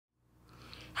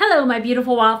Hello my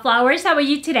beautiful wildflowers, how are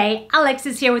you today?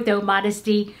 Alexis here with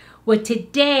Modesty. Well,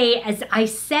 today, as I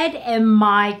said in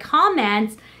my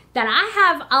comments, that I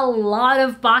have a lot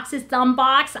of boxes to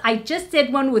unbox. I just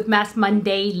did one with Mass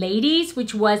Monday Ladies,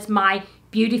 which was my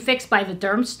BeautyFix by the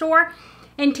Dermstore.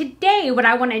 And today what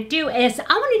I want to do is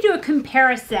I want to do a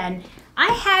comparison.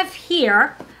 I have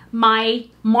here my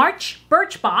March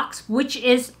Birchbox, which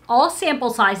is all sample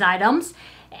size items,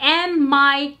 and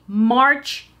my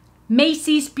March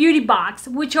Macy's Beauty Box,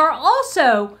 which are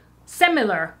also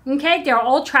similar, okay? They're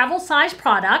all travel size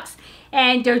products,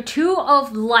 and they're two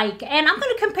of like, and I'm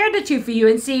going to compare the two for you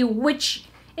and see which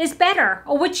is better,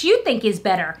 or which you think is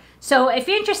better. So if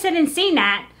you're interested in seeing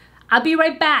that, I'll be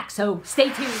right back, so stay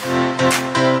tuned.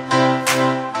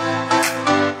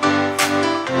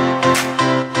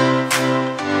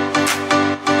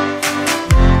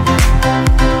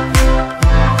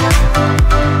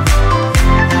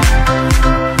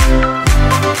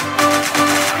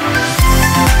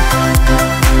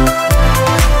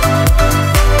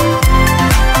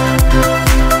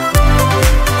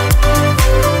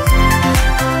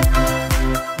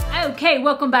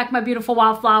 Welcome back my beautiful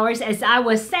wildflowers. As I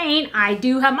was saying, I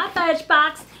do have my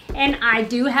Birchbox and I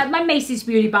do have my Macy's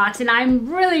Beauty Box, and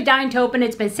I'm really dying to open it.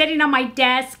 It's been sitting on my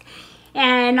desk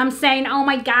and I'm saying, oh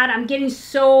my god, I'm getting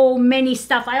so many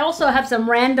stuff. I also have some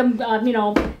random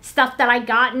stuff that I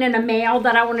gotten in the mail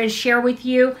that I wanted to share with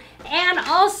you, and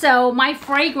also my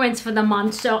fragrance for the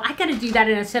month. So I gotta do that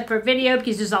in a separate video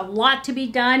because there's a lot to be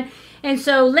done. And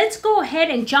so let's go ahead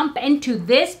and jump into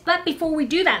this. But before we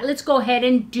do that, let's go ahead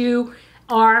and do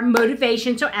our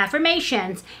motivations or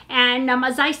affirmations. And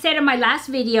as I said in my last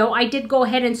video, I did go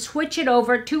ahead and switch it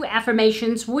over to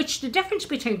affirmations, which the difference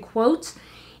between quotes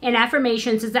and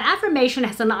affirmations is the affirmation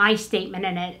has an I statement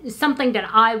in it. It's something that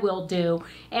I will do.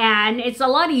 And it's a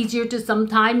lot easier to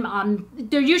sometimes,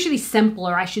 they're usually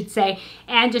simpler, I should say.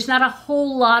 And there's not a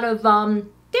whole lot of,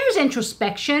 there's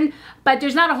introspection, but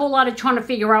there's not a whole lot of trying to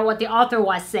figure out what the author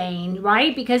was saying,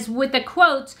 right? Because with the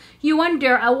quotes, you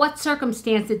wonder what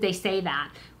circumstance did they say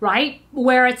that, right?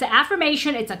 Where it's an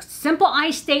affirmation, it's a simple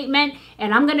I statement,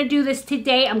 and I'm going to do this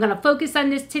today. I'm going to focus on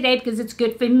this today because it's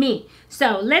good for me.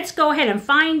 So let's go ahead and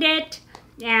find it.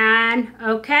 And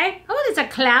okay. Oh, there's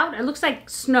a cloud. It looks like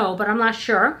snow, but I'm not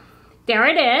sure. There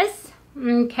it is.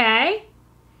 Okay.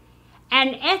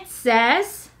 And it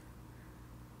says,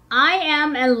 I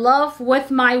am in love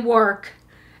with my work.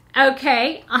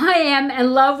 Okay, I am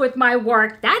in love with my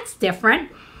work. That's different.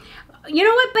 You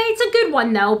know what, but it's a good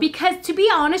one though, because to be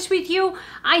honest with you,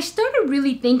 I started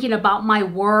really thinking about my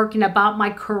work and about my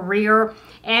career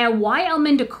and why I'm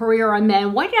in the career I'm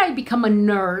in. Why did I become a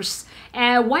nurse?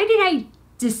 And why did I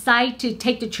decide to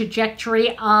take the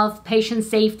trajectory of patient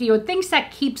safety or things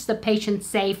that keeps the patient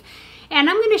safe? And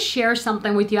I'm going to share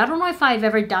something with you. I don't know if I've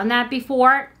ever done that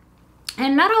before.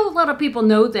 And not a lot of people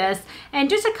know this, and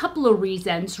just a couple of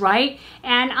reasons, right?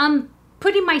 And I'm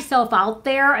putting myself out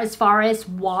there as far as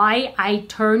why I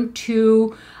turn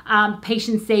to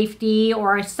patient safety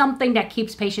or something that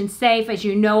keeps patients safe. As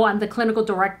you know, I'm the clinical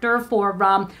director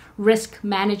for risk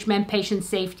management, patient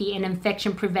safety, and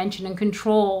infection prevention and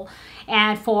control,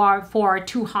 and for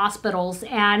 2 hospitals.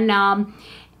 And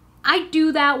I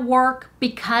do that work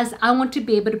because I want to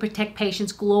be able to protect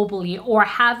patients globally, or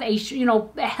have a,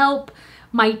 help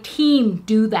my team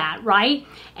do that, right?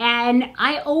 And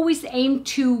I always aim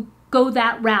to go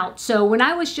that route. So when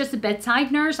I was just a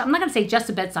bedside nurse, I'm not gonna say just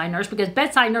a bedside nurse because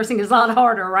bedside nursing is a lot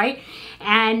harder, right?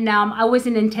 And I was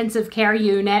in intensive care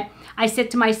unit. I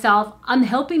said to myself, I'm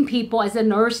helping people as a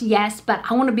nurse, yes, but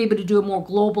I want to be able to do it more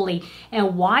globally.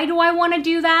 And why do I want to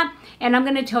do that? And I'm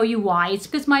going to tell you why. It's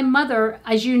because my mother,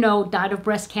 as you know, died of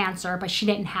breast cancer, but she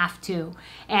didn't have to.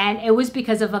 And it was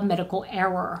because of a medical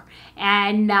error.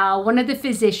 And one of the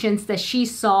physicians that she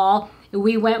saw,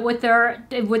 we went with her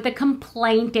with a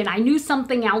complaint, and I knew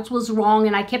something else was wrong,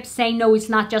 and I kept saying, no, it's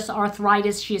not just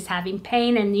arthritis. She's having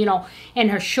pain, and in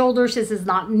her shoulders, this is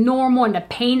not normal, and the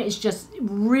pain is just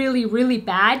really, really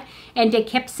bad. And they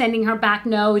kept sending her back,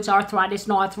 no, it's arthritis,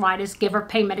 no arthritis, give her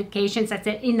pain medications. I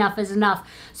said, enough is enough.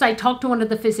 So I talked to one of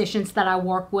the physicians that I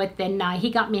work with, and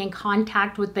he got me in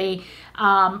contact with the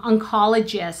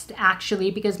oncologist,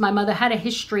 actually, because my mother had a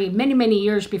history many, many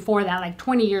years before that, like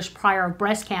 20 years prior, of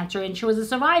breast cancer, and she was a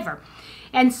survivor.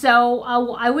 And so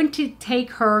I went to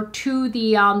take her to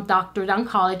the doctor, the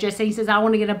oncologist, and he says, I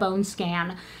want to get a bone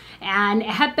scan. And it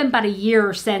had been about a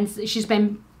year since she's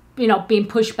been, being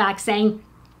pushed back, saying,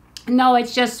 no,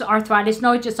 it's just arthritis.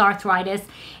 No, it's just arthritis.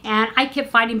 And I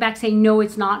kept fighting back saying, no,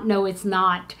 it's not. No, it's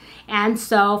not. And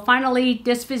so finally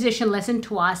this physician listened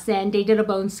to us, and they did a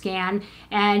bone scan,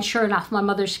 and sure enough, my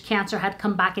mother's cancer had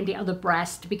come back in the other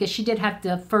breast, because she did have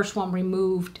the first one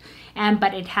removed,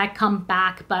 but it had come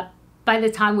back. But by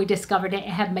the time we discovered it, it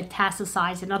had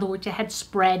metastasized. In other words, it had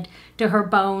spread to her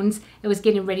bones. It was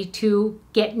getting ready to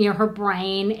get near her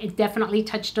brain. It definitely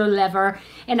touched her liver.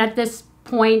 And at this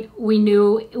point, we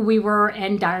knew we were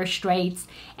in dire straits.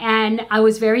 And I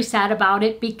was very sad about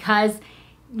it, because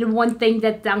the one thing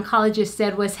that the oncologist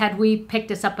said was, had we picked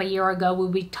this up a year ago,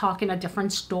 we'd be talking a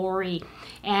different story,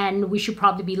 and we should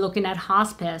probably be looking at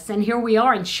hospice. And here we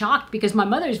are, in shock, because my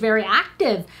mother is very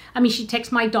active. I mean, she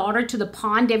takes my daughter to the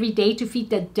pond every day to feed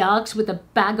the ducks with a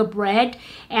bag of bread.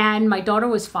 And my daughter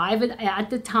was 5 at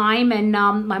the time, and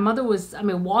my mother was, I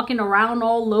mean, walking around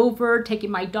all over, taking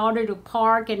my daughter to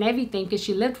park and everything, because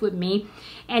she lived with me.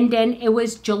 And then it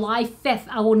was July 5th.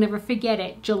 I will never forget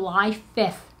it. July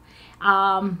 5th.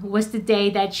 Was the day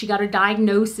that she got her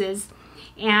diagnosis,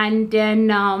 and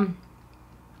then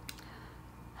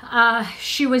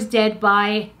she was dead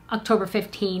by October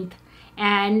 15th,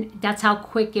 and that's how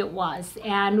quick it was.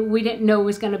 And we didn't know it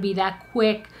was going to be that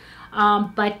quick,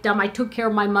 but I took care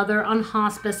of my mother on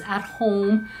hospice at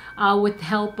home with the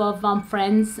help of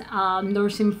friends,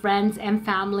 nursing friends and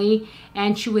family.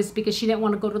 And she was, because she didn't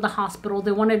want to go to the hospital,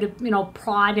 they wanted to, you know,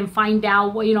 prod and find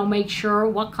out, you know, make sure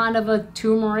what kind of a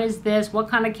tumor is this, what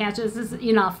kind of cancer is this,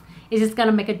 enough. Is this going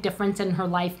to make a difference in her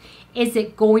life? Is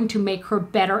it going to make her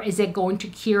better? Is it going to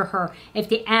cure her? If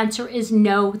the answer is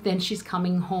no, then she's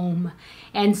coming home.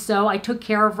 And so I took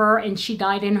care of her, and she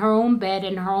died in her own bed,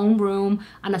 in her own room,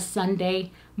 on a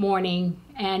Sunday morning.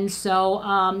 And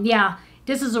so, yeah,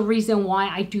 this is a reason why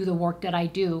I do the work that I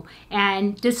do.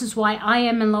 And this is why I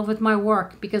am in love with my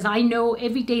work, because I know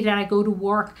every day that I go to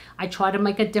work, I try to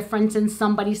make a difference in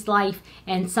somebody's life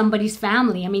and somebody's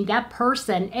family. I mean, that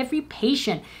person, every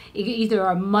patient, either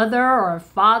a mother or a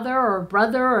father or a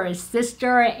brother or a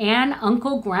sister, aunt,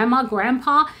 uncle, grandma,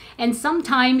 grandpa. And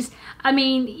sometimes, I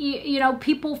mean, you know,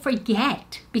 people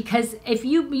forget, because if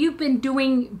you've been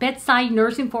doing bedside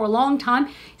nursing for a long time,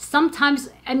 sometimes,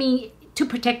 I mean, to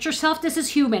protect yourself, this is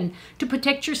human. To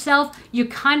protect yourself, you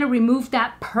kind of remove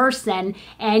that person,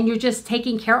 and you're just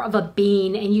taking care of a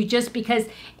being. And you just, because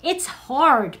it's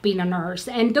hard being a nurse.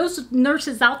 And those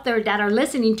nurses out there that are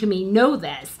listening to me know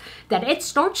this, that it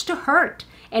starts to hurt.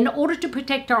 In order to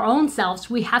protect our own selves,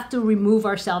 we have to remove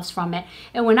ourselves from it.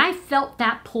 And when I felt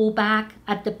that pull back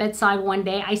at the bedside one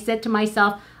day, I said to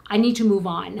myself, I need to move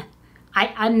on.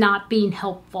 I'm not being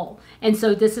helpful. And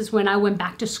so this is when I went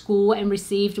back to school and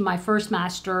received my first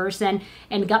master's and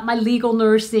got my legal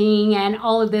nursing and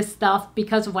all of this stuff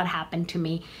because of what happened to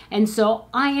me. And so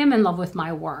I am in love with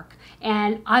my work,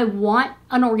 and I want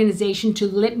an organization to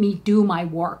let me do my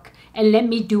work and let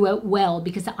me do it well,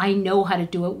 because I know how to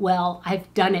do it well.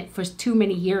 I've done it for too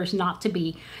many years not to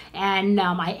be. And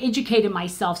I educated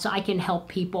myself so I can help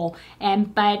people.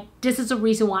 But this is a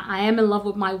reason why I am in love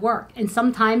with my work. And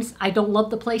sometimes I don't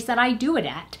love the place that I do it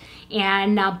at.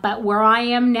 But where I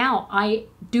am now, I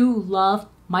do love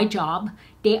my job.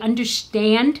 They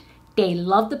understand. They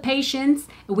love the patients.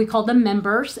 We call them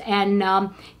members. And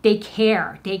they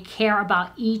care. They care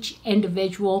about each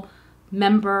individual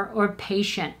member or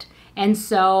patient. And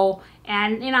so,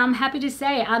 and you know, I'm happy to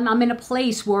say I'm in a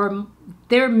place where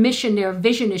their mission, their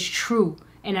vision is true,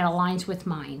 and it aligns with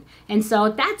mine. And so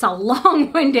that's a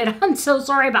long-winded, I'm so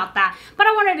sorry about that. But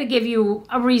I wanted to give you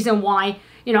a reason why,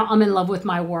 you know, I'm in love with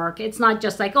my work. It's not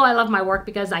just like, oh, I love my work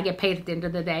because I get paid at the end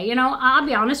of the day. You know, I'll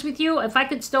be honest with you, if I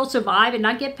could still survive and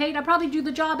not get paid, I'd probably do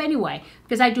the job anyway,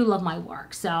 because I do love my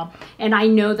work. So, and I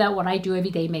know that what I do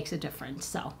every day makes a difference.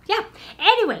 So, yeah.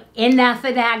 Anyway, enough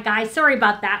of that, guys. Sorry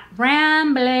about that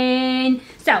rambling.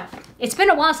 So, it's been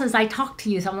a while since I talked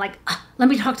to you, so I'm like, let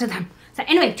me talk to them. So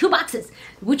anyway, 2 boxes.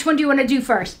 Which one do you want to do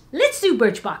first? Let's do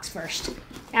Birchbox first.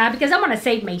 Because I want to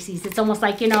save Macy's. It's almost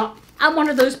like, you know, I'm one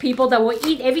of those people that will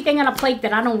eat everything on a plate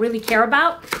that I don't really care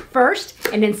about first,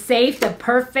 and then save the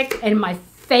perfect and my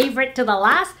favorite to the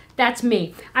last. That's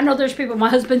me. I know there's people, my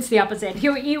husband's the opposite.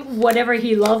 He'll eat whatever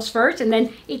he loves first and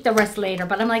then eat the rest later.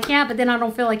 But I'm like, yeah, but then I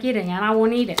don't feel like eating it. I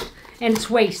won't eat it. And it's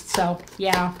waste, so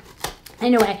yeah.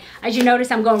 Anyway, as you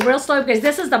notice, I'm going real slow because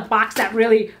this is the box that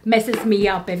really messes me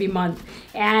up every month.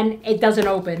 And it doesn't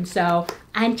open, so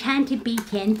I'm trying to be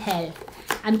gentle.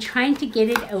 I'm trying to get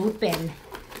it open.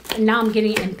 And now I'm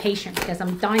getting impatient because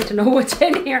I'm dying to know what's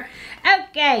in here.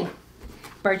 Okay,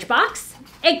 Birchbox.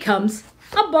 It comes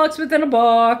a box within a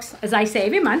box, as I say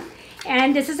every month.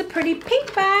 And this is a pretty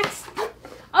pink box.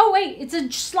 Oh wait, it's a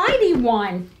slidey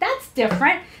one. That's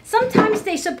different. Sometimes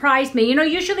they surprise me. You know,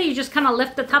 usually you just kind of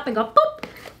lift the top and go boop.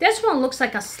 This one looks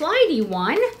like a slidey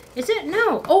one. Is it?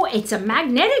 No. Oh, it's a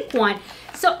magnetic one.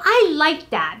 So I like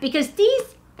that because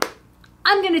these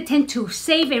I'm going to tend to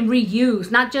save and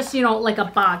reuse, not just, you know, like a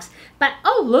box. But,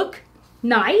 oh, look,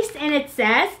 nice. And it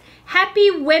says,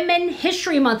 Happy Women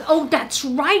History Month. Oh, that's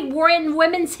right. We're in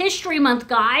Women's History Month,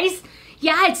 guys.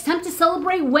 Yeah, it's time to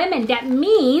celebrate women. That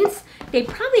means they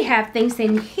probably have things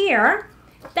in here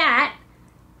that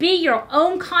be your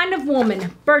own kind of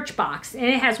woman. Birchbox. And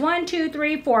it has 1, 2,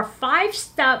 3, 4,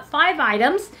 5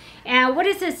 items. And what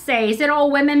does it say? Is it all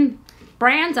women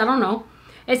brands? I don't know.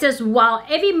 It says, while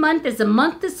every month is a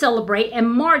month to celebrate, in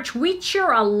March we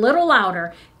cheer a little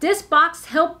louder. This box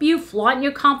helps you flaunt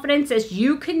your confidence as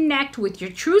you connect with your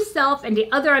true self and the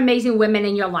other amazing women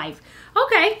in your life.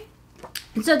 Okay,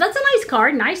 so that's a nice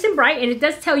card, nice and bright, and it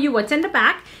does tell you what's in the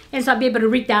back. And so I'll be able to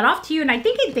read that off to you. And I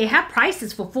think they have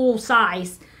prices for full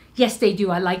size. Yes, they do.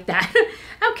 I like that.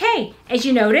 Okay, as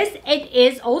you notice, it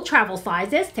is old travel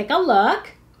sizes. Take a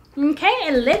look. Okay,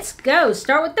 and let's go.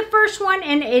 Start with the first one,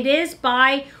 and it is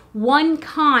by One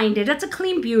Kind. And that's a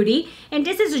clean beauty. And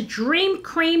this is a Dream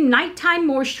Cream Nighttime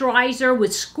Moisturizer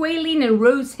with squalene and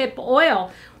rosehip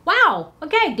oil. Wow.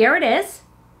 Okay, there it is.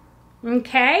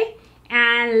 Okay,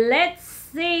 and let's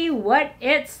see what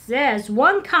it says.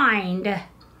 One Kind.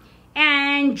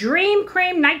 And Dream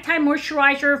Cream Nighttime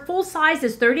Moisturizer, full size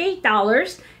is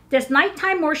 $38. This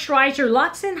nighttime moisturizer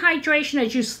locks in hydration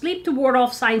as you sleep to ward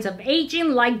off signs of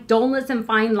aging like dullness and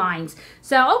fine lines.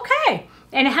 So, okay.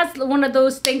 And it has one of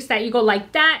those things that you go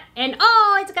like that. And,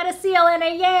 oh, it's got a seal in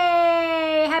it.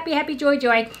 Yay! Happy, happy, joy,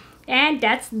 joy. And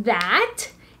that's that.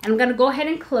 And I'm going to go ahead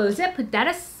and close it. Put that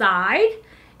aside.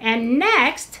 And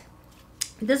next,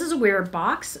 this is a weird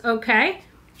box. Okay.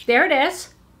 There it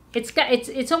is.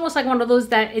 It's almost like one of those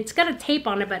that it's got a tape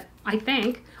on it, but I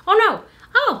think. Oh, no.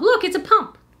 Oh, look, it's a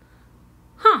pump.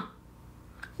 Huh.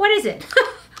 What is it?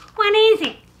 What is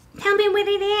it? Tell me what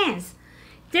it is.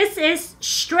 This is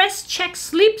Stress Check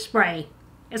Sleep Spray.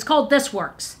 It's called This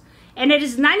Works. And it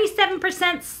is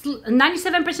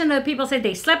 97% of the people say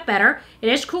they slept better. It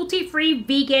is cruelty-free,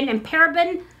 vegan, and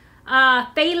paraben,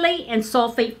 phthalate, and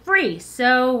sulfate-free.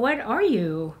 So what are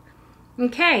you?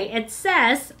 Okay, it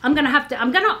says, I'm going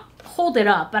to hold it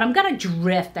up, but I'm going to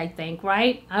drift, I think,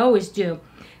 right? I always do.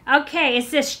 Okay, it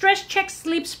says Stress Check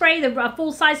Sleep Spray. The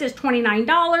full size is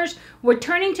 $29. We're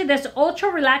turning to this ultra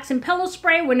relaxing pillow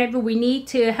spray whenever we need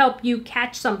to help you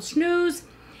catch some snooze.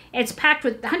 It's packed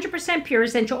with 100% pure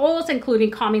essential oils,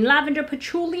 including calming lavender,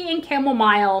 patchouli, and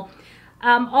chamomile,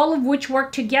 all of which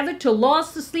work together to lull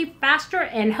us to sleep faster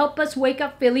and help us wake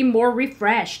up feeling more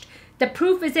refreshed. The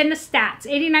proof is in the stats.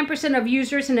 89% of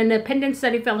users in an independent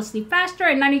study fell asleep faster,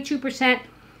 and 92%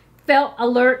 felt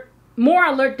more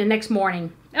alert the next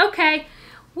morning. Okay,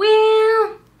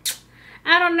 well,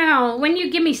 I don't know. When you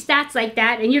give me stats like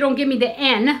that and you don't give me the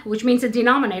N, which means the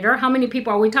denominator, how many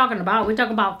people are we talking about? We're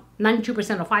talking about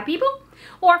 92% of 5 people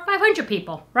or 500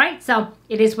 people, right? So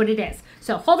it is what it is.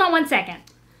 So hold on one second.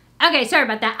 Okay, sorry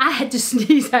about that. I had to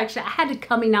sneeze, actually. I had it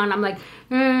coming on. I'm like,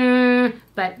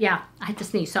 but yeah, I had to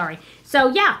sneeze, sorry. So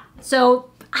yeah, so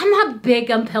I'm not big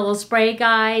on pillow spray,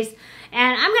 guys.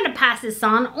 And I'm going to pass this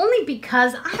on only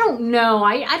because, I don't know,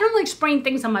 I don't like spraying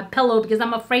things on my pillow because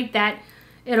I'm afraid that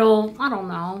it'll, I don't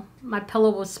know, my pillow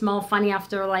will smell funny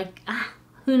after, like,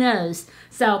 who knows.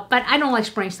 So, but I don't like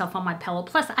spraying stuff on my pillow.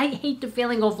 Plus, I hate the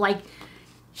feeling of, like,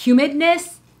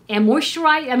 humidness and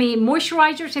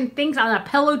moisturizers and things on a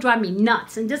pillow drive me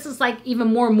nuts. And this is, like,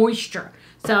 even more moisture.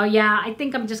 So, yeah, I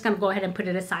think I'm just going to go ahead and put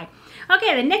it aside.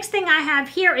 Okay, the next thing I have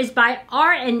here is by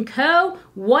R&Co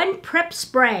One Prep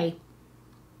Spray.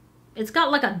 It's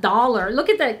got like $1. Look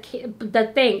at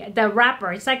the thing, the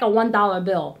wrapper. It's like a $1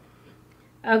 bill.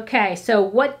 Okay, so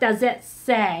what does it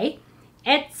say?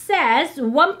 It says,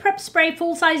 One Prep Spray,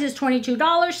 full size is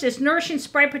 $22. This nourishing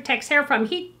spray protects hair from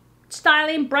heat,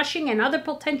 styling, brushing, and other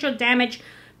potential damage.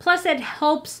 Plus, it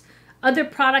helps other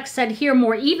products adhere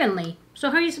more evenly. So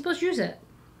how are you supposed to use it?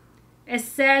 It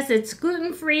says it's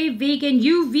gluten-free, vegan,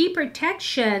 UV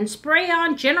protection. Spray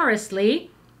on generously.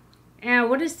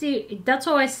 And what is that's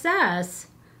all it says.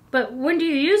 But when do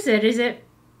you use it? Is it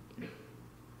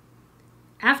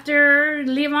after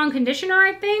leave-on conditioner,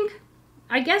 I think?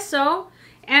 I guess so.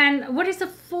 And what is the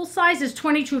full size? Is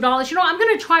 $22. You know, I'm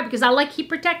going to try because I like heat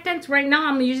protectants. Right now,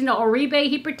 I'm using the Oribe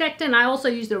heat protectant. I also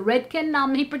use the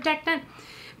Redken heat protectant.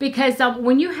 Because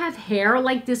when you have hair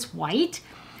like this white,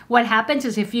 what happens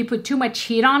is if you put too much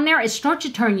heat on there, it starts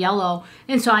to turn yellow.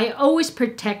 And so I always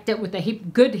protect it with a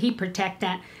good heat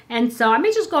protectant. And so I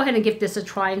may just go ahead and give this a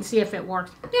try and see if it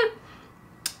works. Yeah.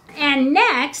 And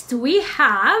next we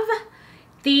have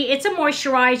It's a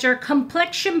moisturizer,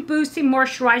 complexion boosting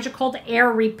moisturizer called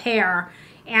Air Repair.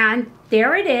 And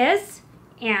there it is.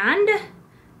 And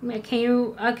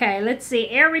okay, let's see.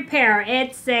 Air Repair.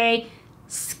 It's a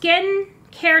skin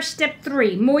care step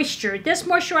 3, moisture. This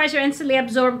moisturizer instantly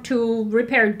absorbs to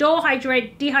repair dull,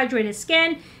 dehydrated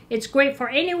skin. It's great for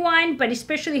anyone, but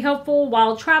especially helpful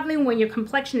while traveling when your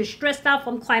complexion is stressed out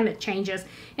from climate changes.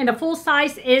 And the full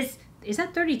size is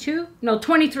that $32? No,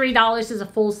 $23 is a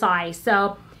full size.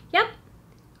 So, yep.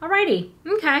 Alrighty.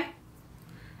 Okay.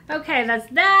 Okay, that's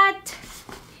that.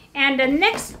 And the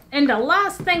next and the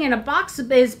last thing in the box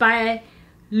is by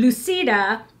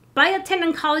Lucida Biotin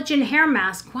and Collagen Hair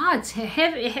Mask. Wow, it's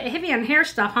heavy on hair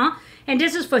stuff, huh? And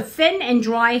this is for thin and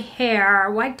dry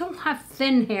hair. Well, I don't have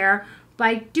thin hair, but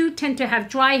I do tend to have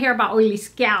dry hair but oily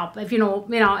scalp, if you know,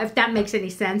 if that makes any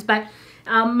sense. But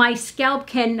my scalp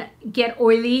can get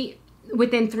oily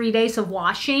within 3 days of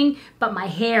washing, but my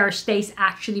hair stays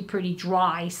actually pretty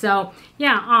dry. So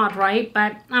yeah, odd, right?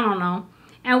 But I don't know.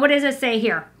 And what does it say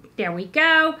here? There we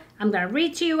go. I'm going to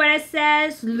read to you what it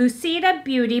says. Lucida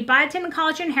Beauty Biotin and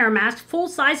Collagen Hair Mask. Full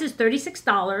size is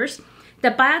 $36.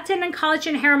 The Biotin and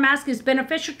Collagen Hair Mask is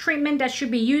beneficial treatment that should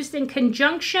be used in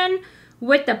conjunction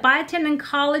with the Biotin and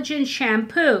Collagen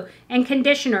shampoo and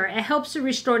conditioner. It helps to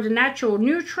restore the natural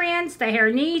nutrients the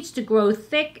hair needs to grow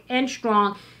thick and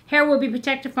strong. Hair will be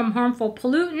protected from harmful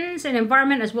pollutants and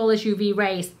environment as well as UV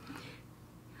rays.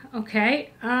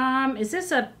 Okay, is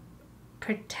this a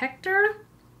protector?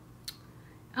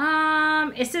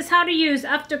 It says how to use.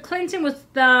 After cleansing with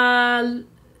the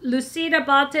Lucida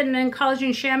Biotin and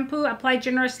Collagen shampoo, apply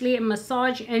generously and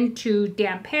massage into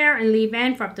damp hair and leave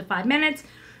in for up to 5 minutes.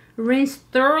 Rinse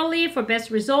thoroughly for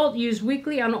best result. Use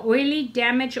weekly on oily,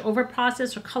 damaged,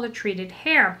 overprocessed, or color-treated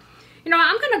hair. You know,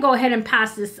 I'm going to go ahead and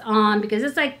pass this on because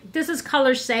it's like, this is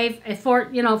color safe for,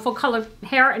 for colored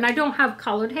hair, and I don't have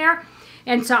colored hair.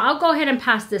 And so I'll go ahead and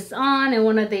pass this on in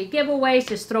one of the giveaways,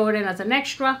 just throw it in as an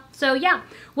extra. So yeah,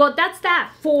 well, that's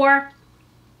that for,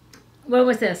 what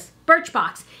was this?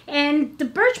 Birchbox. And the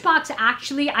Birchbox,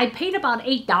 actually, I paid about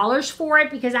 $8 for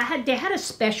it because they had a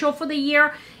special for the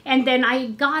year. And then I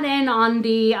got in on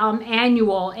the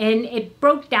annual, and it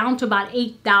broke down to about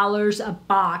 $8 a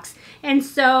box. And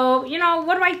so,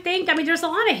 what do I think? I mean, there's a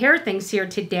lot of hair things here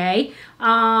today,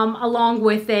 along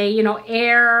with a,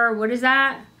 Air, what is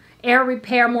that? Air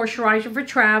Repair Moisturizer for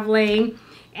traveling,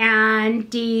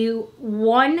 and the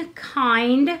One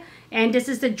Kind, and this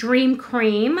is the Dream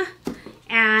Cream,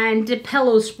 and the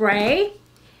Pillow Spray,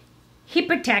 Heat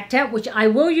Protector, which I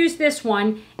will use this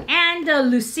one, and the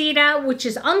Lucida, which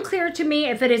is unclear to me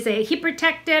if it is a heat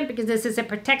protectant, because this is, it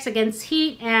protects against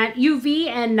heat and UV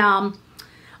and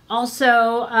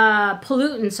also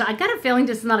pollutants. So I got a feeling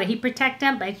this is not a heat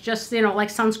protectant, but it's just, like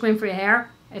sunscreen for your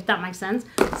hair, if that makes sense.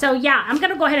 So yeah, I'm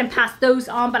going to go ahead and pass those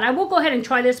on, but I will go ahead and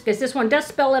try this because this one does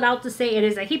spell it out to say it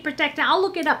is a heat protectant. I'll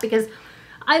look it up because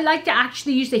I like to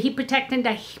actually use the heat protectant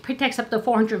that protects up to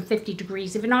 450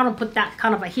 degrees. If not, I don't put that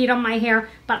kind of a heat on my hair,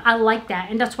 but I like that.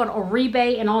 And that's what Oribe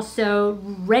and also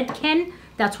Redken,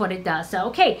 that's what it does. So,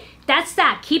 okay, that's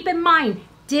that. Keep in mind,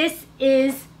 this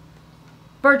is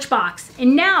Birchbox.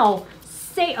 And now,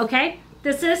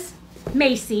 this is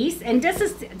Macy's, and this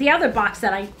is the other box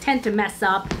that I tend to mess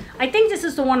up. I think this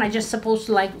is the one I just supposed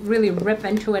to like really rip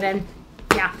into it, and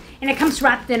yeah, and it comes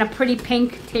wrapped in a pretty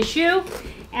pink tissue,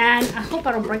 and I hope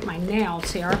I don't break my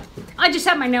nails here. I just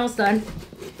had my nails done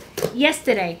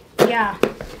yesterday, yeah,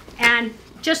 and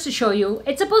just to show you,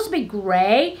 it's supposed to be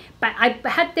gray, but I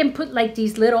had them put like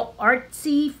these little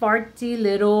artsy fartsy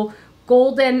little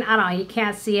golden, I don't know, you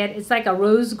can't see it, it's like a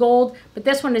rose gold, but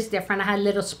this one is different. I had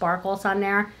little sparkles on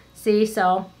there. See,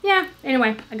 so yeah,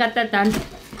 anyway, I got that done.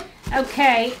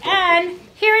 Okay, and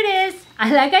here it is.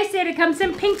 Like I said, it comes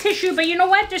in pink tissue, but you know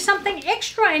what? There's something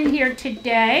extra in here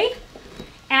today.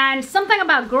 And something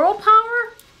about girl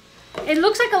power. It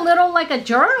looks like a little, like a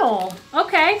journal.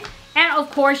 Okay, and of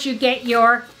course you get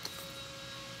your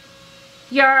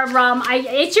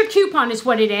it's your coupon is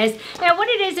what it is. And what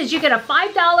it is you get a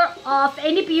 $5 off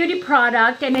any beauty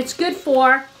product, and it's good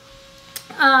for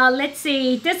let's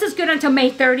see, this is good until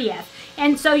May 30th.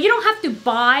 And so you don't have to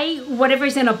buy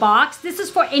whatever's in a box. This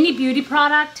is for any beauty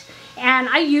product. And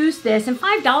I use this, and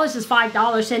 $5 is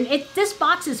 $5. And this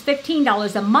box is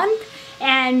 $15 a month.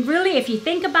 And really, if you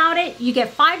think about it, you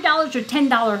get $5 or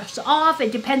 $10 off.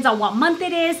 It depends on what month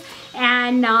it is.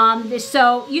 And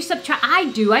so you subtract,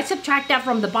 I subtract that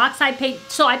from the box I paid.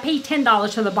 So I pay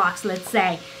 $10 for the box, let's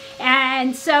say.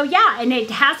 And so, yeah, and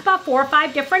it has about 4 or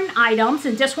 5 different items,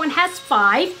 and this one has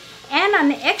 5, and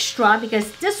an extra,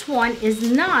 because this one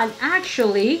is not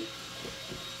actually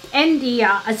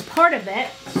as part of it.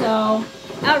 So,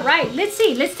 all right, let's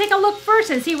see. Let's take a look first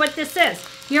and see what this is.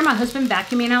 You hear my husband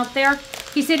vacuuming out there?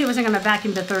 He said he wasn't going to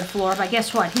vacuum the 3rd floor, but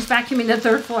guess what? He's vacuuming the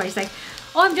 3rd floor. He's like,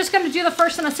 oh, I'm just going to do the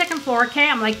 1st and the 2nd floor, okay?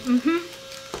 I'm like,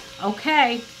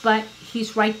 okay, but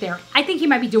he's right there. I think he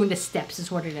might be doing the steps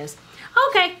is what it is.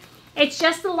 Okay, it's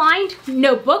just a lined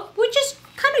notebook, which is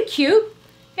kind of cute.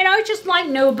 You know, it's just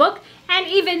lined notebook. And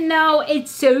even though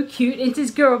it's so cute, it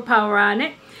says girl power on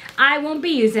it, I won't be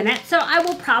using it. So I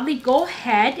will probably go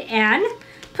ahead and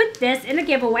put this in a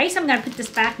giveaway. So I'm going to put this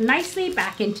back nicely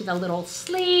back into the little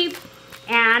sleeve.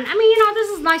 And I mean, you know, this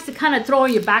is nice to kind of throw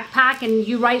in your backpack and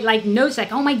you write like notes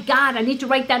like, oh my God, I need to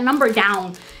write that number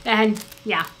down. And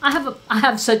yeah, I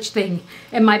have such thing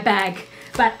in my bag,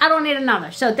 but I don't need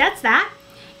another. So that's that.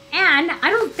 And I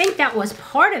don't think that was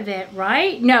part of it,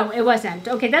 right? No, it wasn't.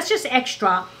 Okay, that's just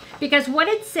extra. Because what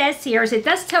it says here is it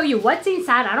does tell you what's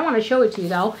inside. I don't want to show it to you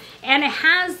though. And it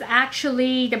has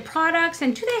actually the products.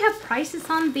 And do they have prices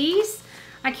on these?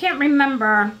 I can't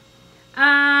remember.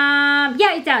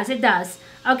 Yeah, it does. It does.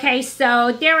 Okay,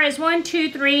 so there is 1,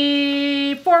 2,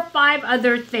 3, 4, 5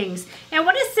 other things. And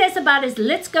what it says about is,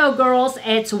 let's go girls.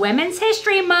 It's Women's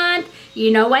History Month.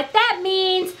 You know what that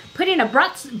means. Putting a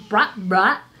bright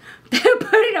spot.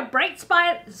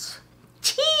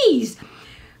 Jeez.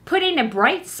 Putting a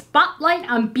bright spotlight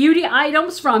on beauty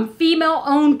items from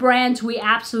female-owned brands we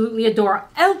absolutely adore.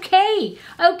 Okay,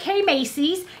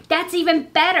 Macy's, that's even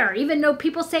better. Even though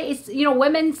people say it's, you know,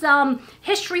 Women's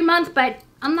History Month, but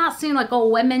I'm not seeing like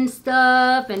all women's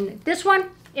stuff. And this one,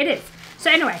 it is.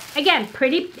 So anyway, again,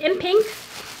 pretty in pink.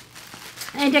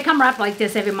 And they come wrapped like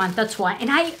this every month, that's why. And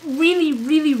I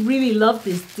really love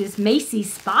this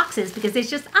Macy's boxes because it's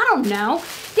just, I don't know,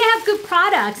 they have good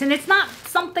products and it's not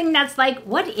something that's like,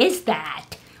 what is that?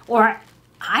 Or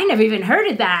I never even heard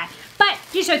of that. But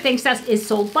these are things that is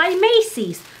sold by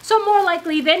Macy's. So more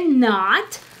likely than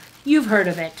not, you've heard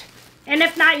of it. And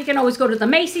if not, you can always go to the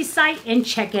Macy's site and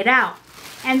check it out.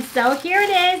 And so here it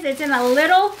is. It's in a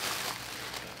little,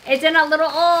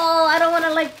 oh, I don't want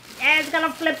to like, it's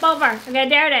gonna flip over. Okay,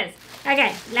 there it is.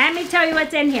 Okay, let me tell you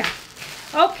what's in here.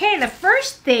 Okay, the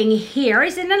first thing here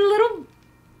is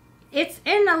it's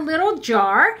in a little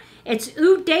jar. It's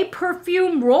Eau de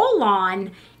Perfume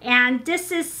Roll-On. And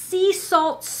this is Sea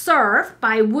Salt Surf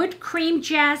by Wood Cream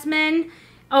Jasmine.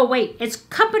 Oh wait, its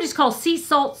company's called Sea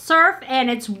Salt Surf and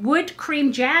it's Wood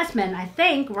Cream Jasmine, I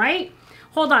think, right?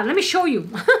 Hold on, let me show you.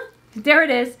 There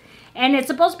it is. And it's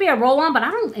supposed to be a roll-on, but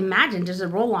I don't imagine there's a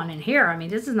roll-on in here. I mean,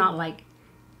 this is not like...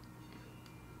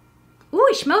 Ooh,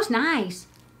 it smells nice.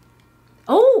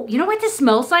 Oh, you know what this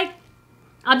smells like?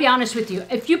 I'll be honest with you.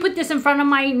 If you put this in front of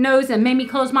my nose and made me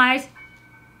close my eyes,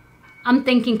 I'm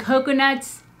thinking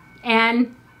coconuts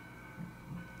and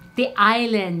the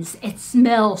islands. It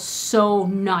smells so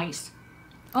nice.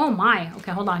 Oh my.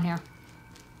 Okay, hold on here.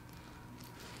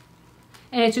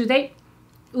 And it's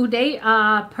Eau de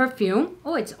Perfume.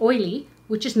 Oh, it's oily,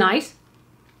 which is nice.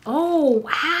 Oh,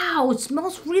 wow, it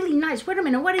smells really nice. Wait a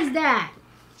minute, what is that?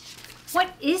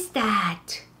 What is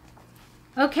that?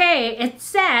 Okay, it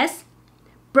says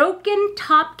Broken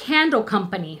Top Candle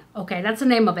Company. Okay, that's the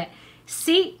name of it.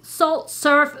 Sea Salt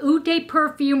Surf Eau de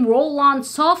Perfume Roll-On,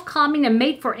 soft, calming, and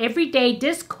made for every day.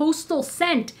 This coastal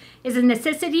scent is a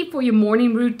necessity for your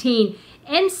morning routine.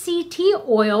 MCT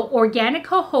oil, organic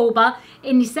jojoba,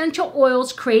 and essential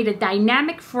oils create a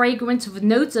dynamic fragrance with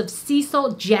notes of sea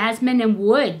salt, jasmine, and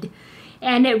wood.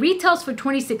 And it retails for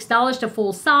 $26 to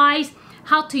full size.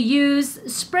 How to use,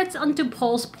 spritz onto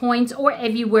pulse points or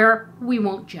everywhere. We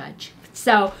won't judge.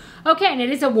 So, okay, and it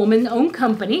is a woman-owned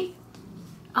company.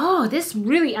 Oh, this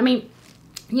really, I mean,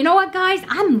 you know what, guys?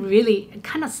 I'm really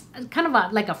kind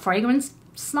of like a fragrance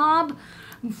snob,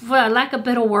 for lack of a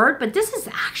better word, but this is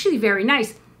actually very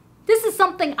nice. This is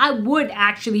something I would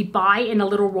actually buy in a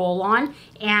little roll-on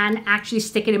and actually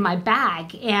stick it in my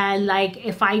bag. And like,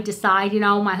 if I decide, you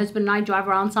know, my husband and I drive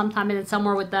around sometime and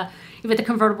somewhere with the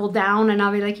convertible down, and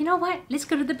I'll be like, you know what? Let's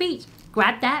go to the beach.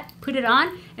 Grab that, put it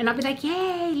on, and I'll be like,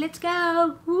 yay, let's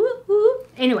go. Woo, woo.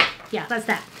 Anyway, yeah, that's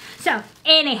that. So,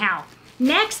 anyhow,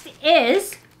 next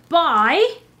is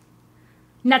by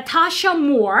Natasha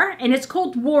Moore, and it's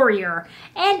called Warrior.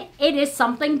 And it is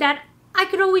something that I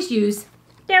could always use.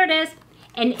 There it is.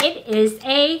 And it is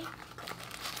a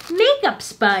makeup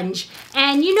sponge.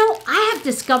 And you know, I have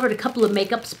discovered a couple of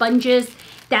makeup sponges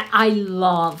that I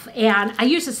love. And I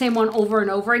use the same one over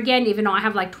and over again, even though I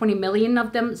have like 20 million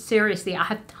of them. Seriously, I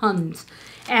have tons.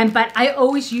 But I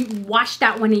always wash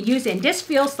that one and use it. And this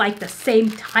feels like the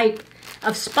same type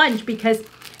of sponge, because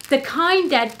the kind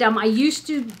that I used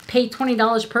to pay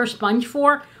 $20 per sponge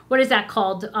for what is that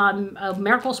called? A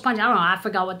miracle sponge? I don't know. I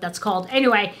forgot what that's called.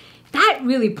 Anyway, that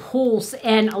really pulls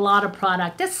in a lot of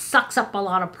product. This sucks up a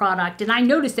lot of product. And I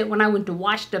noticed it when I went to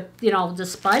wash the, the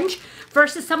sponge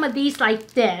versus some of these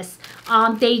like this.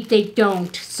 They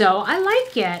don't. So I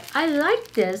like it. I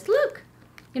like this. Look.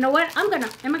 You know what? am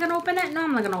I gonna open it? No,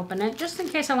 I'm not gonna open it. Just in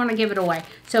case I want to give it away.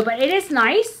 So, but it is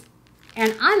nice.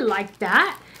 And I like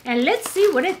that. And let's see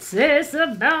what it says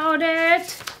about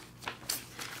it.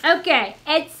 Okay,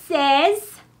 it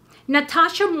says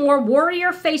Natasha Moore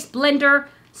Warrior Face Blender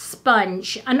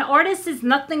Sponge. An artist is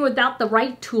nothing without the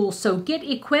right tools, so get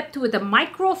equipped with a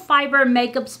microfiber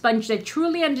makeup sponge that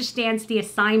truly understands the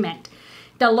assignment.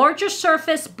 The larger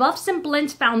surface buffs and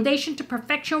blends foundation to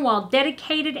perfection while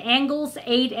dedicated angles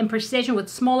aid in precision with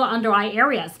smaller under eye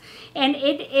areas. And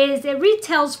it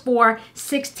retails for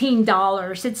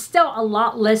 $16. It's still a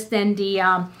lot less than the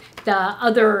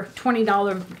other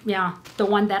 $20, yeah, the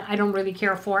one that I don't really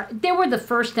care for. They were the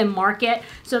first in market,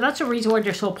 so that's the reason why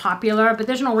they're so popular, but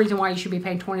there's no reason why you should be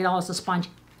paying $20 a sponge.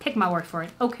 Take my word for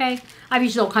it, okay? I've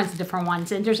used all kinds of different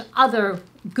ones, and there's other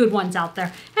good ones out there,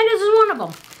 and this is one of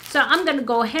them. So I'm gonna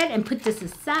go ahead and put this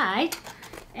aside,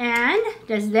 and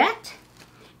there's that.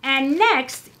 And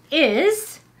next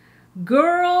is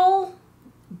Girlatech.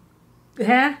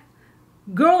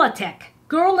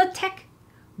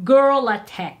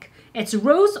 It's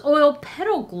Rose Oil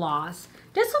Petal Gloss.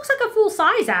 This looks like a full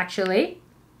size, actually.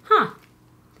 Huh.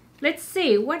 Let's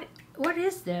see, what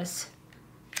is this?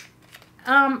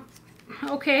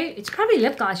 Okay, it's probably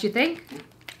lip gloss, you think?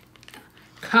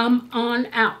 Come on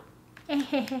out.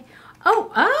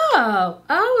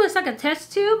 Oh, it's like a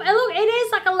test tube. And look, it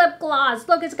is like a lip gloss.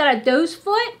 Look, it's got a doe's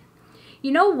foot.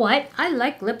 You know what? I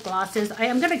like lip glosses.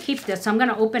 I'm going to keep this. So I'm going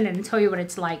to open it and tell you what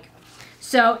it's like.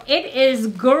 So it is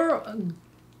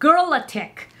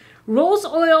Girlatech Rose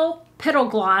Oil Petal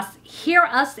Gloss. Hear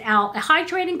us out. A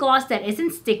hydrating gloss that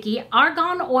isn't sticky.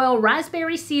 Argan oil,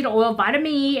 raspberry seed oil,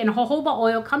 vitamin E, and jojoba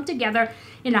oil come together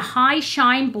in a high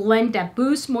shine blend that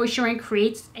boosts moisture and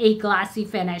creates a glassy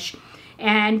finish.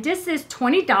 And this is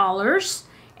 $20.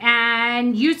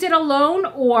 And use it alone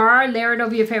or layer it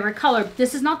over your favorite color.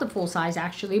 This is not the full size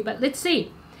actually, but let's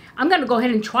see. I'm going to go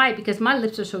ahead and try it because my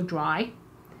lips are so dry.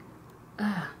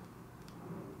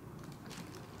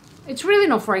 It's really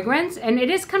no fragrance, and it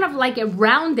is kind of like a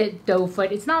rounded doe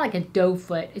foot. It's not like a doe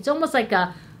foot. It's almost like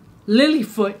a lily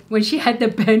foot when she had the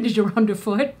bandage around her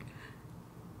foot.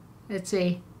 Let's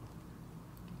see.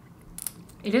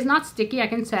 It is not sticky, I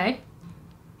can say.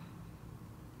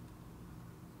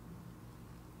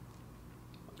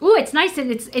 Ooh, it's nice,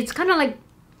 and it's kind of like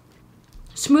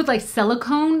smooth, like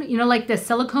silicone. You know, like the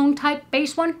silicone type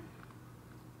base one.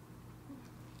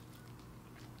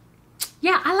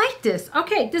 Yeah, I like this.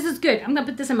 Okay, this is good. I'm gonna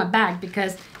put this in my bag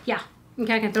because, yeah,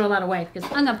 okay, I can throw that away because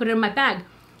I'm gonna put it in my bag.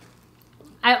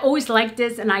 I always like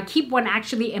this, and I keep one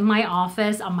actually in my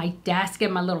office on my desk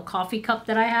in my little coffee cup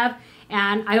that I have,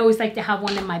 and I always like to have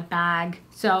one in my bag.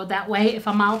 So that way, if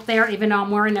I'm out there, even though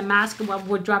I'm wearing a mask, while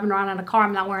we're driving around in a car,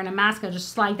 I'm not wearing a mask, I just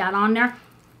slide that on there.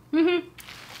 So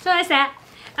that's that.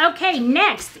 Okay,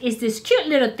 next is this cute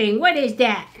little thing. What is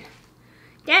that?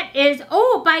 That is,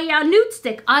 oh, by Nude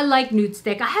Stick. I like Nude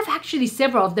Stick. I have actually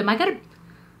several of them. I gotta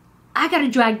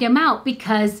drag them out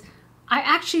because I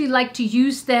actually like to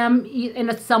use them in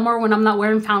the summer when I'm not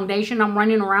wearing foundation. I'm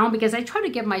running around because I try to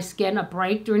give my skin a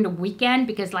break during the weekend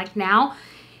because like now,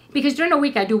 because during the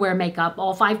week I do wear makeup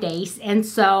all 5 days. And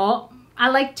so I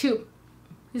like to,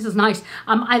 this is nice.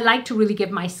 I like to really give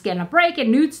my skin a break,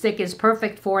 and Nude Stick is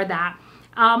perfect for that.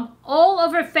 All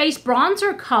over face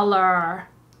bronzer color.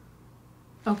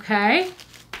 Okay,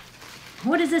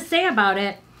 what does it say about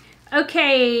it?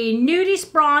 Okay,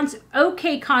 nudist bronze,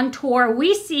 okay contour,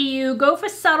 we see you. Go for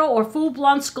subtle or full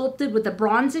blonde sculpted with a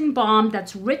bronzing balm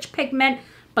that's rich pigment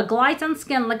but glides on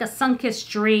skin like a sun-kissed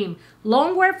dream.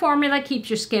 Long wear formula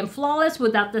keeps your skin flawless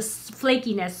without the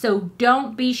flakiness, so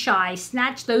don't be shy.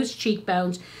 Snatch those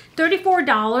cheekbones.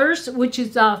 $34, which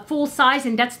is full size,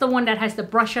 and that's the one that has the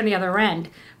brush on the other end.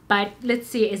 But let's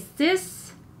see, is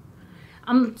this?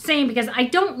 I'm saying because I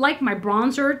don't like my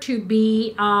bronzer to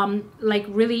be like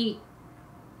really,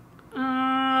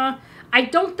 I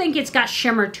don't think it's got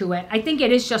shimmer to it. I think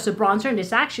it is just a bronzer, and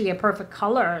it's actually a perfect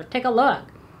color. Take a look.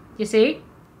 You see?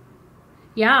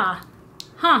 Yeah.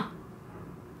 Huh.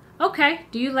 Okay.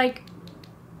 Do you like,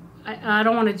 I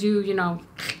don't want to do, you know,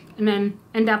 and then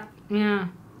end up, yeah.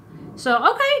 So,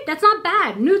 okay, that's not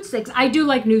bad. Nude sticks. I do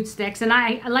like nude sticks, and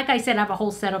I, like I said, I have a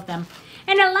whole set of them.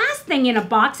 And the last thing in a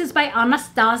box is by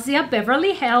Anastasia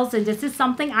Beverly Hills, and this is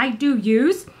something I do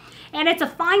use. and it's a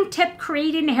fine tip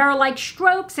creating hair-like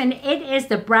strokes, and it is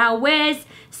the Brow Wiz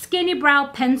Skinny Brow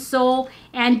Pencil,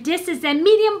 and this is a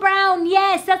medium brown.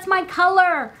 Yes, that's my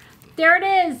color. There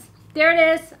it is. There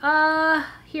it is.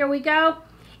 Here we go.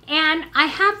 And I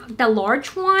have the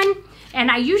large one, and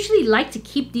I usually like to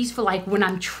keep these for like when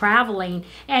I'm traveling.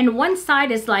 And one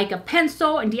side is like a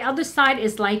pencil, and the other side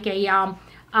is like a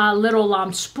little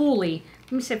spoolie.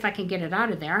 Let me see if I can get it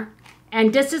out of there.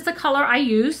 And this is the color I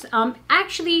use.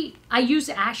 Actually, I use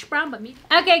ash brown, but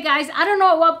okay, guys, I don't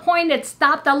know at what point it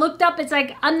stopped. I looked up, it's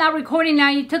like, I'm not recording now.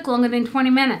 You took longer than 20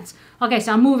 minutes. Okay,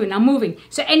 so I'm moving.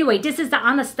 So anyway, this is the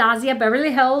Anastasia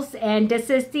Beverly Hills, and this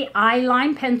is the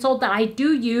eyeline pencil that I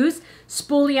do use.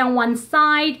 Spoolie on one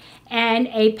side and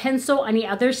a pencil on the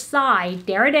other side.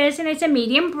 There it is, and it's a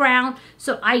medium brown.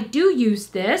 So I do use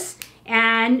this.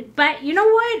 But you know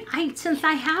what? Since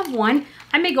I have one,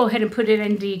 I may go ahead and put it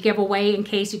in the giveaway in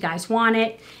case you guys want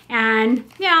it. And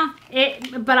yeah,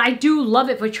 but I do love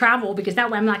it for travel because that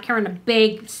way I'm not carrying a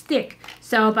big stick.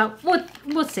 So, but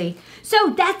we'll see.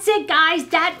 So that's it, guys.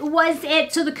 That was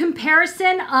it. So the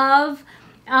comparison of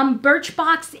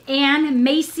Birchbox and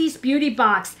Macy's Beauty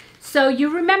Box. So you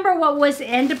remember what was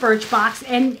in the Birchbox,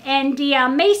 and the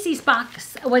Macy's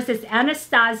box was this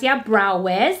Anastasia Brow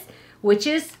Wiz, which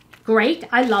is great.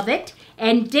 I love it.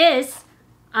 And this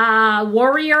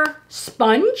Warrior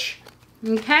Sponge,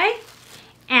 okay?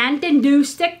 And the New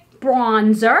Stick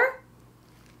Bronzer.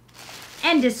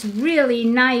 And this really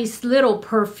nice little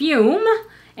perfume.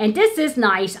 And this is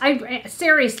nice.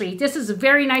 Seriously, this is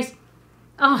very nice.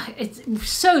 Oh, it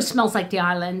so smells like the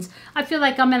islands. I feel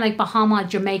like I'm in like Bahama,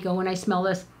 Jamaica when I smell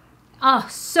this. Oh,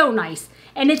 so nice.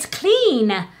 And it's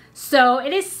clean. So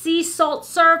it is sea salt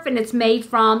surf, and it's made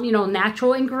from, you know,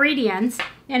 natural ingredients.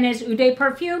 And it's Ude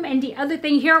perfume. And the other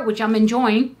thing here, which I'm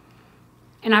enjoying,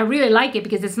 and I really like it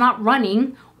because it's not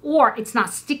running or it's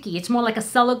not sticky. It's more like a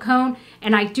silicone,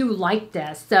 and I do like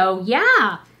this. So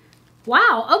yeah.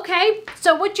 Wow, okay.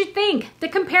 So what you think? The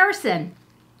comparison.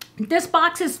 This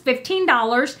box is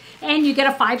 $15, and you get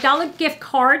a $5 gift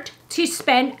card to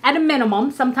spend at a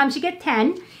minimum. Sometimes you get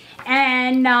 10.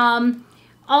 And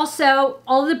also,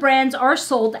 all the brands are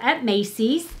sold at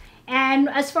Macy's. And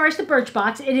as far as the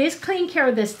Birchbox, it is clean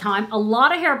care this time. A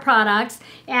lot of hair products.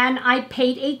 And I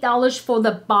paid $8 for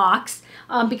the box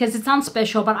because it's on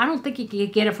special. But I don't think you can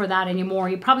get it for that anymore.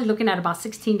 You're probably looking at about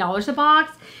 $16 a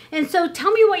box. And so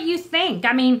tell me what you think.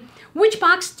 I mean, which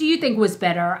box do you think was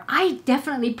better? I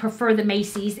definitely prefer the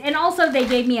Macy's. And also, they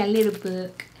gave me a little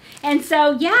book. And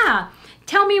so, yeah.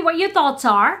 Tell me what your thoughts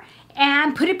are.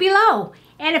 And put it below.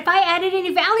 And if I added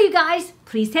any value, guys,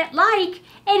 please hit like.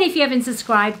 And if you haven't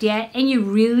subscribed yet and you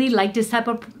really like this type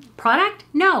of product,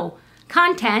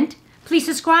 content, please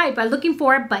subscribe by looking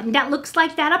for a button that looks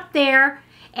like that up there.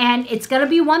 And it's going to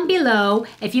be one below.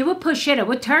 If you would push it, it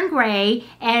would turn gray,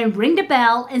 and ring the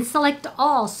bell and select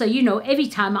all so you know every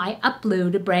time I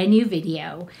upload a brand new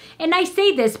video. And I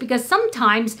say this because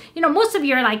sometimes, you know, most of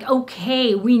you are like,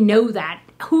 okay, we know that.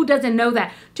 Who doesn't know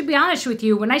that? To be honest with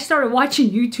you, when I started watching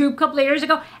YouTube a couple of years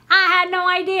ago, I had no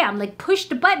idea. I'm like, push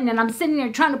the button, and I'm sitting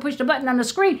there trying to push the button on the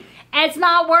screen. It's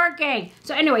not working.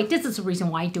 So anyway, this is the reason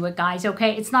why I do it, guys,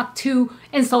 okay? It's not to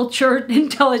insult your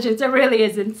intelligence. It really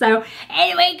isn't. So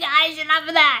anyway, guys, enough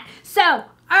of that. So,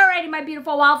 alrighty, my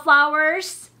beautiful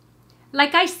wildflowers.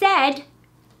 Like I said,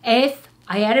 if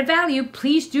I added value,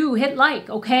 please do hit like,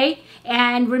 okay?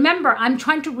 And remember, I'm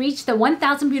trying to reach the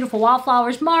 1,000 beautiful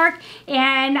wildflowers mark,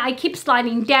 and I keep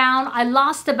sliding down. I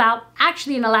lost about,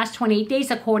 actually in the last 28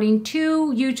 days, according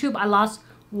to YouTube, I lost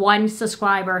 1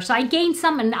 subscriber. So I gained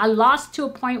some, and I lost to a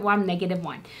point where I'm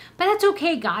 -1. But that's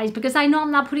okay, guys, because I know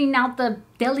I'm not putting out the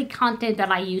daily content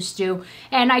that I used to,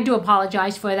 and I do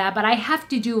apologize for that, but I have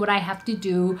to do what I have to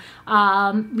do.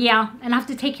 Yeah, and I have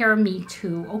to take care of me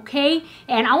too, okay?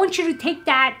 And I want you to take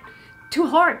that to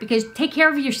heart, because take care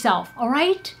of yourself, all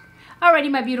right?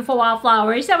 Alrighty, my beautiful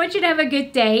wildflowers, I want you to have a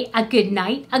good day, a good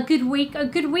night, a good week, a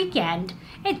good weekend.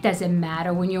 It doesn't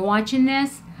matter when you're watching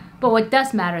this, but what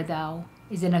does matter though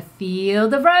is in a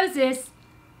field of roses,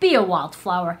 be a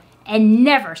wildflower and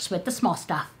never sweat the small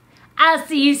stuff. I'll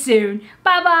see you soon.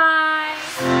 Bye-bye.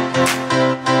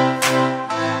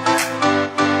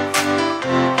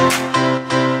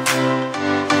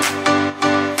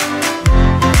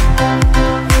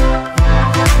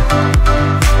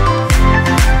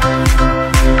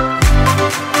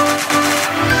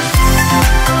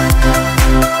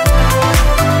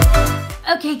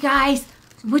 Okay, guys,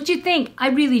 what you think? I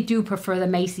really do prefer the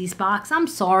Macy's box. I'm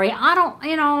sorry. I don't,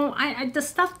 you know, the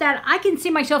stuff that I can see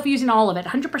myself using all of it,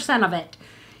 100% of it.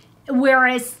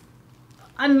 Whereas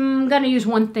I'm going to use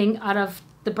one thing out of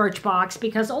the Birchbox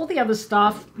because all the other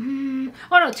stuff, oh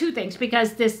no, two things,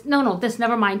 because this, this,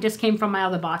 never mind, this came from my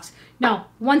other box. No,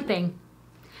 one thing.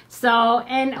 So,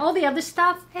 and all the other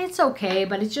stuff, it's okay,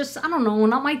 but it's just, I don't know,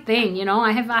 not my thing, you know.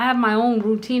 I have my own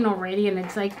routine already, and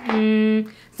it's like,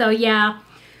 so yeah.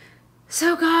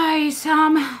 So guys,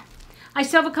 I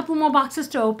still have a couple more boxes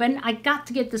to open. I got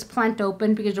to get this plant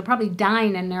open because you're probably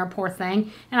dying in there, poor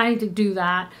thing, and I need to do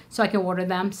that so I can order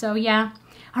them. So yeah.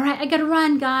 All right, I gotta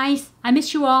run, guys. I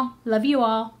miss you all. Love you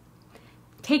all.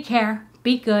 Take care.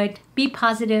 Be good. Be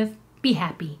positive. Be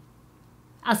happy.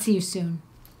 I'll see you soon.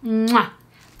 Mwah.